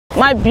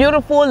My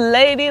beautiful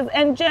ladies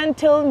and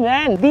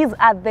gentlemen, these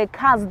are the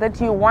cars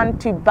that you want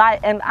to buy,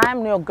 and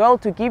I'm your girl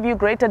to give you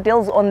greater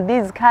deals on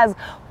these cars.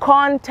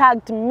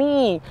 Contact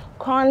me,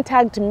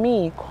 contact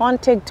me,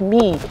 contact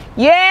me.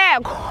 Yeah.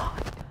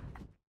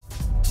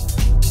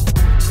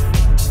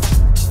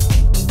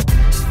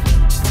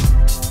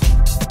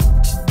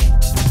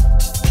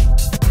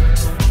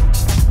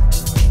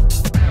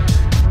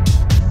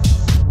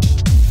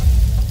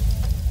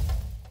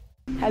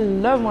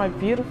 Hello my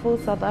beautiful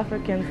South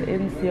Africans,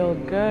 it's your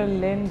girl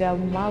LYNDA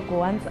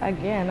once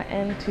again,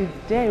 and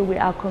today we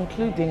are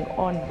concluding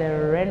on the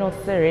Renault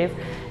series,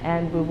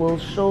 and we will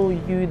show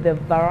you the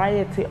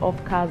variety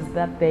of cars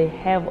that they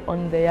have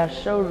on their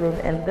showroom,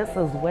 and this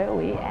is where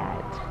we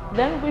at.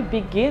 Then we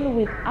begin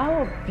with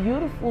our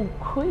beautiful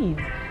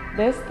Kwid.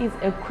 This is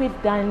a Kwid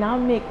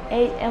Dynamic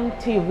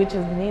AMT, which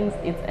means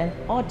it's an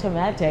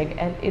automatic,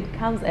 and it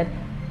comes at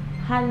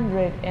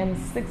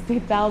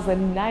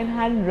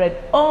 160,900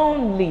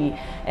 only,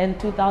 and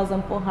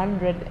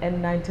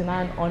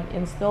 2,499 on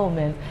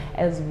installments,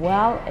 as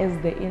well as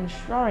the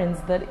insurance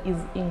that is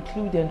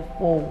included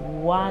for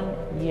 1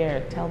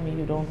 year. Tell me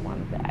you don't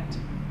want that.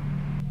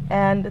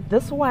 And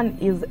this one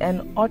is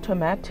an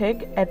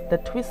automatic at the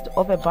twist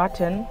of a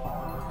button.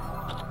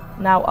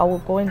 Now I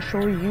will go and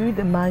show you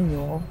the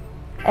manual,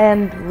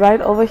 and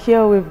right over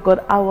here we've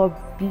got our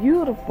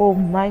beautiful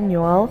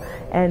manual,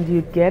 and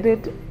you get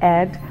it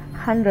at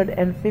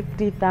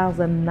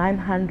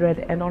 150,900,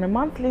 and on a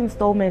monthly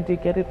installment you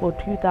get it for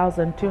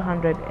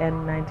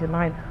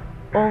 2,299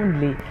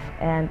 only,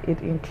 and it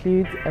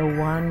includes a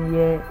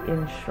 1-year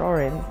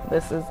insurance.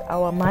 This is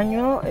our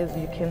manual. As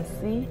you can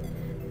see,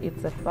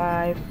 it's a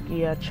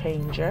 5-gear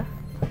changer.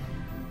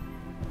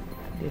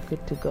 You're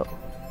good to go.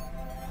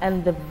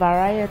 And the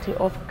variety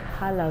of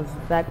colors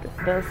that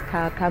this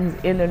car comes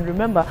in, and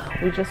remember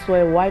we just saw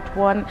a white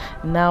one,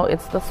 now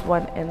it's this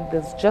one, and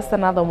there's just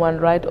another one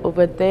right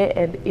over there,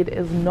 and it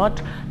is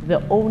not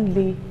the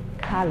only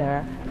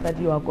color that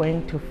you are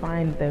going to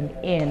find them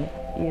in.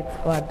 It's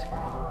got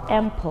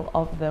ample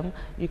of them.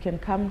 You can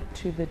come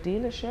to the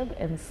dealership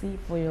and see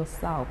for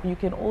yourself. You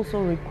can also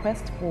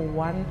request for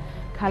one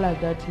color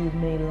that you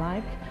may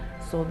like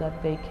so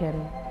that they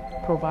can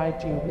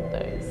provide you with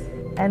those.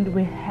 And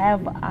we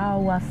have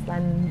our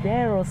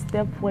Sandero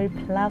Stepway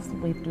Plus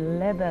with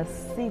leather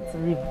seats,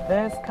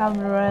 reverse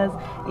cameras.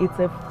 It's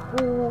a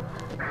full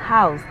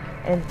house,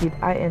 and did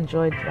I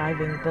enjoy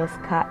driving this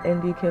car?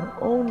 And you can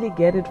only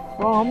get it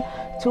from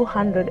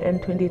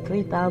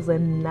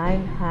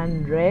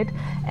 223,900,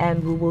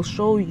 and we will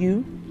show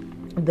you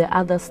the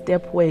other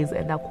stepways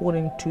and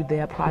according to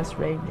their price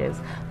ranges,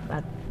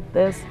 but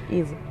this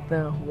is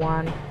the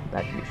one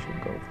that you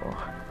should go for.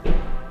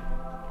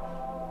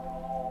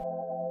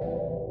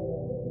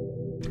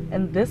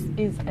 And this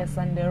is a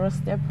Sandero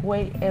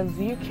Stepway. As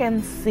you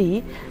can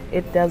see,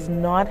 it does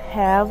not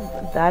have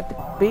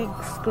that big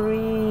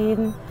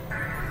screen,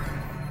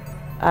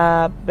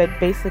 but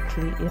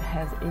basically it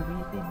has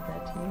everything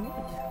that you need.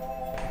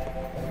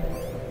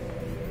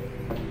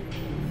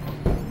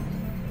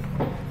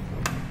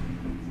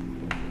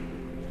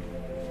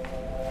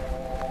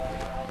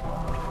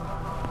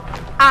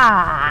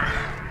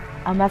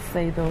 I must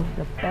say though,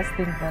 the best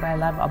thing that I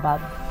love about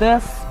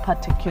this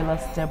particular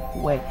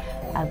Stepway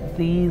are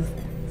these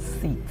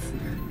seats,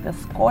 the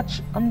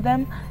scotch on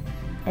them,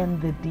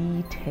 and the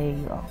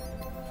detail,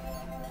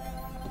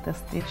 the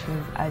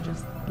stitches. I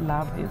just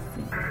love these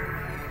seats.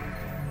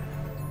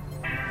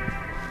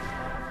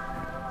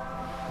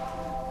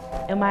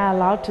 Am I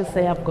allowed to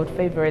say I've got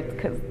favorites?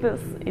 Because this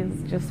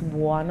is just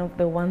one of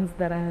the ones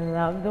that I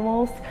love the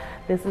most.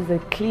 This is a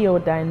Clio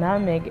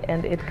Dynamic,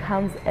 and it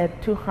comes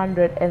at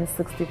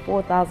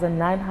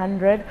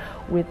 264,900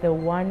 with a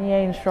 1-year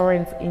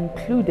insurance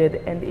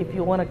included. And if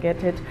you want to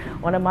get it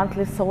on a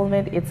monthly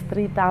installment, it's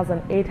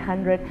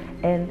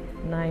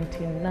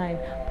 3,899.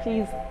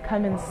 Please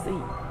come and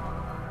see.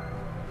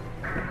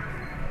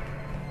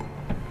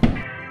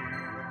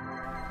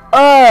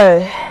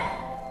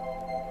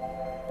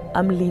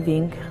 I'm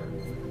leaving.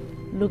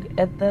 Look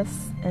at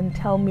this and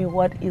tell me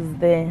what is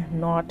there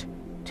not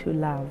to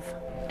love.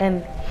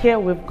 And here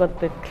we've got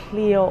the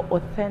Clio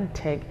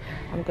Authentic.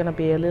 I'm gonna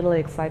be a little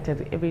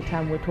excited every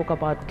time we talk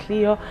about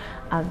Clio.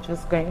 I'm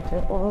just going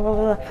to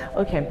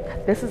okay,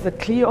 this is a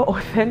Clio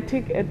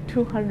Authentic at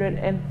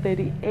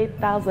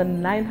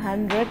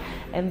 238,900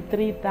 and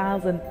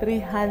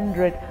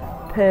 3,300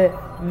 per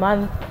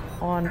month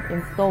on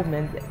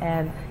installment,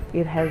 and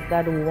it has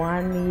that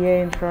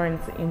 1-year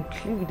insurance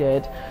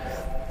included.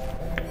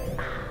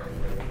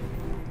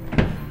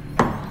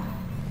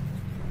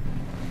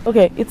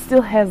 Okay, it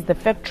still has the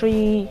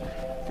factory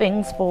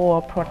things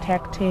for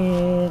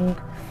protecting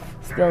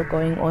still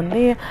going on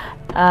there.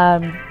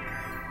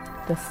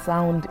 The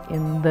sound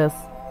in this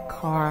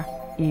car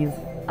is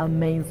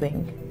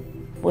amazing.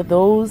 For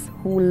those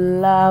who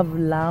love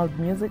loud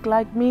music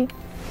like me,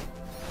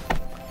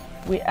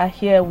 we are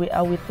here, we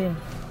are within.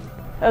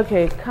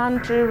 Okay,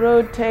 country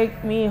road,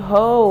 take me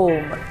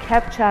home.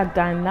 Capture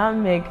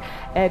dynamic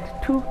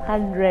at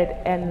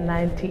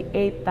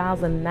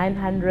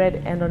 298,900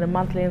 and on a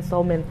monthly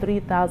installment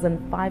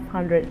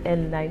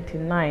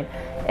 3,599.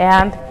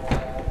 And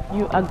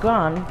you are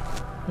gone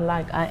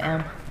like I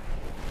am.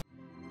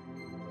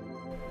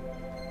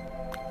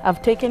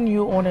 I've taken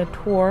you on a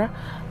tour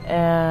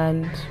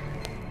and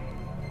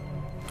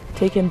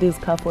taken this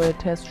car for a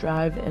test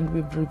drive, and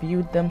we've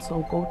reviewed them,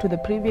 so go to the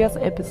previous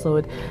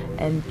episode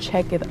and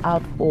check it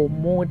out for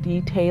more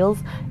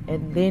details,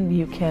 and then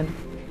you can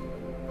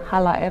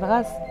holla at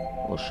us.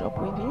 We'll shop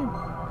with you.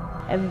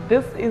 And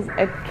this is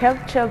a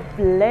Capture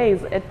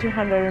Blaze at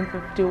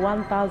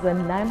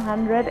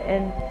 251,900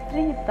 and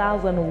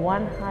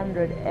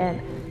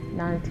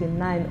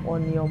 3,199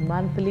 on your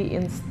monthly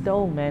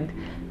installment.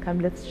 Come,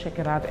 let's check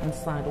it out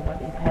inside,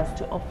 what it has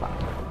to offer.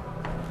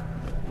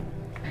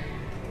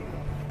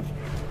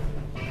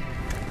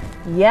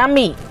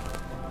 Yummy!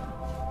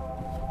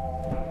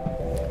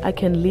 I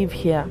can live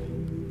here.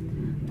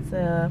 It's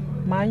a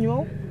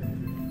manual.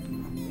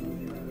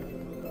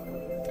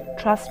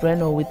 Trust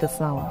Renault with the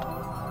sound.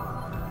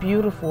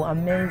 Beautiful,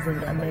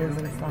 amazing,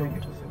 amazing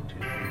sound.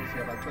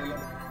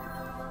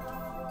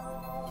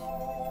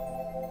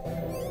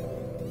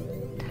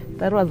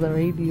 That was a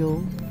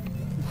radio.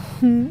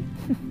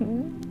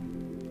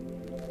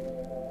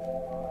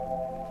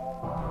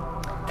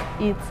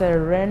 It's a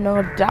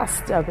Renault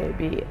Duster,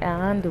 baby,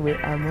 and we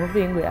are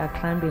moving, we are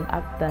climbing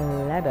up the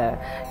ladder.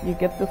 You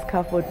get this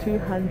car for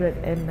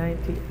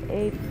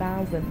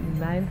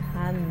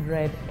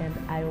 298,900, and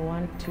I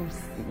want to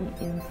see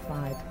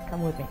inside.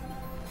 Come with me.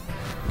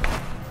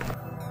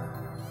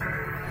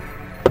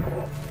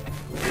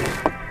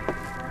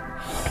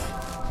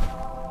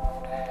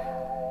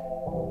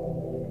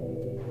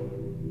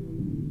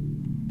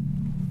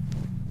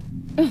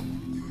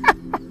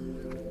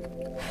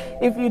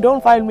 If you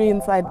don't find me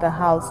inside the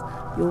house,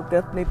 you'll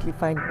definitely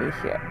find me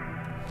here.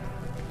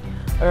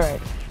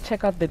 Alright,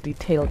 check out the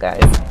detail, guys.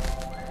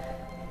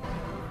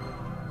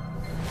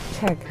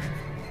 Check.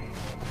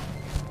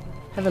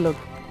 Have a look.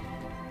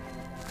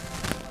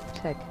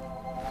 Check.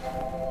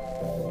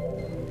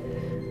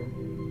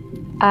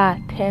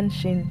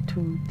 Attention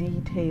to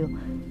detail.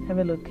 Have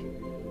a look.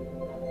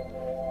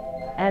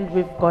 And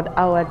we've got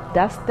our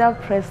Duster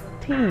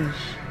Prestige.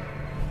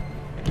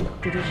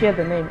 Did you hear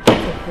the name? It's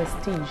a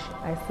Prestige.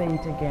 I say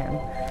it again.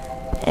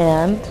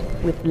 And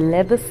with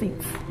leather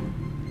seats.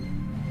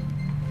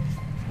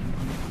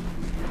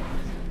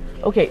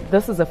 Okay,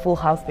 this is a full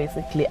house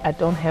basically. I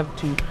don't have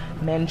to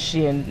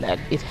mention that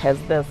it has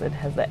this, it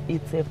has that.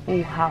 It's a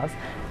full house,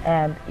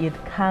 and it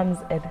comes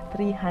at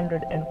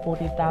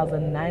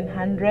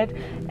 340,900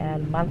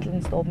 and monthly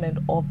installment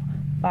of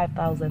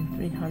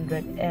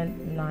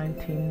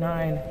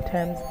 5,399.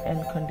 Terms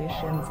and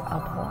conditions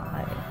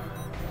apply.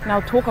 Now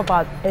talk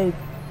about a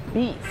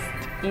beast.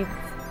 It's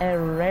a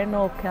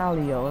Renault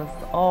Kalios.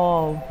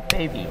 Oh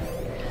baby,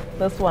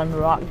 this one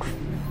rocks.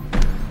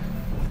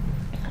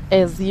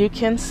 As you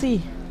can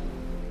see,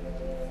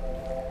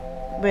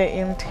 the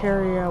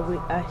interior, we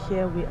are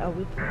here, we are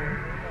with you.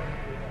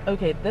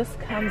 Okay, this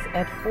comes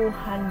at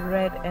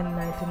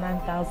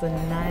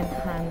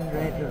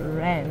 499,900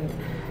 rand,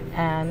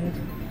 and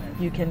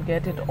you can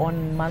get it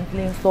on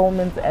monthly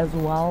installments as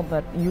well,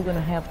 but you're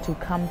gonna have to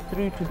come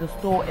through to the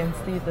store and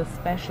see the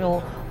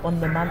special on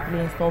the monthly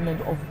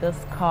installment of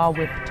this car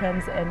with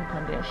terms and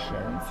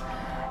conditions.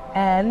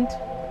 And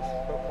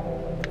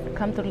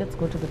come through, let's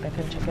go to the back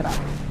and check it out.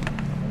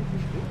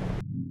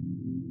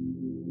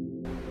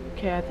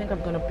 Okay, I think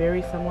I'm gonna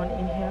bury someone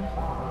in here.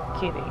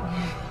 Kidding.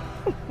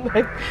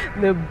 Like,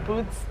 the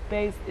boot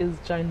space is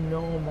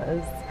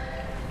ginormous.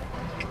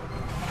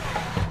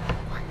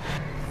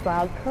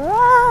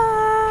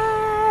 Surprise!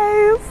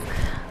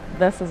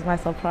 This is my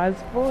surprise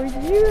for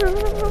you.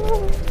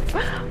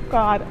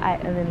 God, I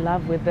am in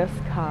love with this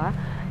car,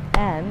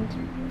 and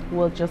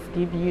we'll just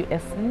give you a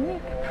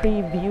sneak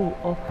preview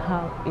of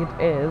how it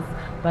is.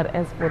 But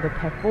as for the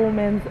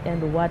performance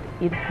and what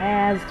it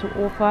has to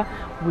offer,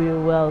 we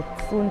will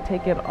soon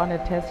take it on a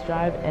test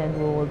drive and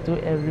we will do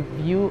a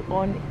review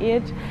on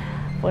it.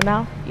 For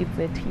now, it's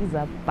a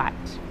teaser, but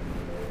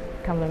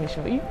come, let me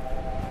show you.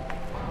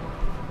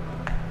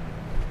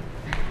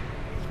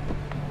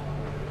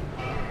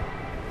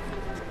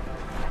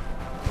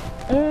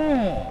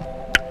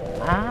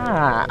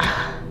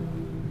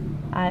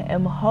 I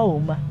am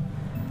home.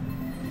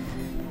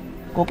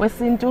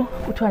 Ngokwesintu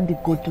kuthiwa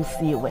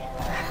ndigodusiwe.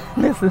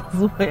 This is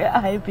where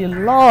I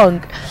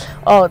belong.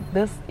 Oh,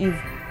 this is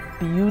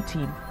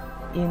beauty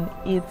in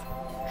its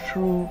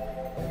true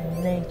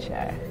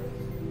nature.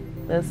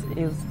 This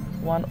is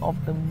one of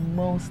the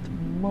most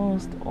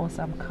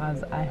awesome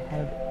cars I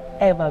have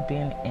ever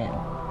been in.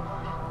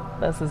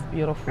 This is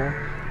beautiful,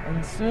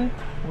 and soon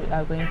we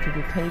are going to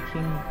be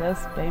taking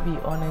this baby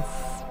on a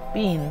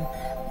spin.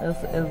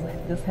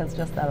 This has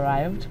just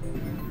arrived,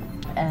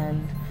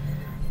 and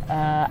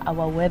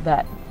our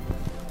weather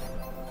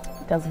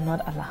does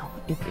not allow.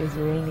 It is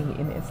raining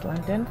in East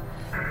London,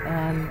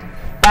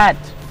 but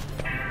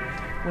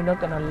We're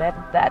not gonna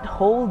let that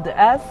hold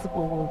us.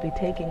 We will be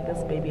taking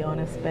this baby on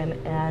a spin,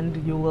 and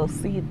you will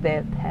see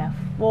the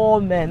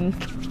performance.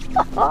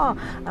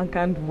 I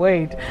can't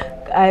wait,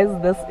 guys.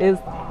 This is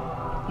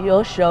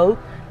your show,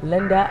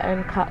 Linda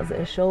and Cars,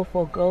 a show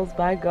for girls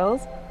by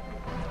girls.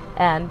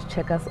 And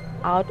check us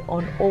out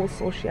on all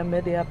social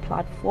media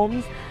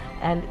platforms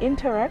and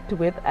interact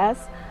with us,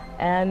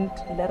 and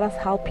let us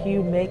help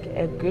you make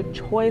a good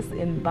choice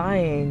in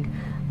buying.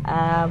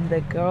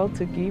 The girl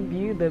to give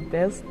you the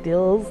best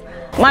deals.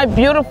 My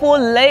beautiful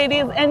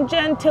ladies and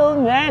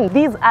gentlemen,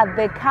 these are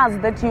the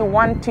cars that you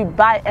want to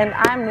buy, and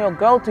I'm your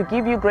girl to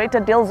give you greater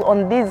deals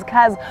on these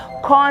cars.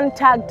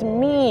 Contact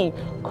me,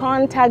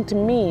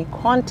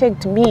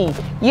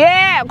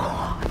 yeah.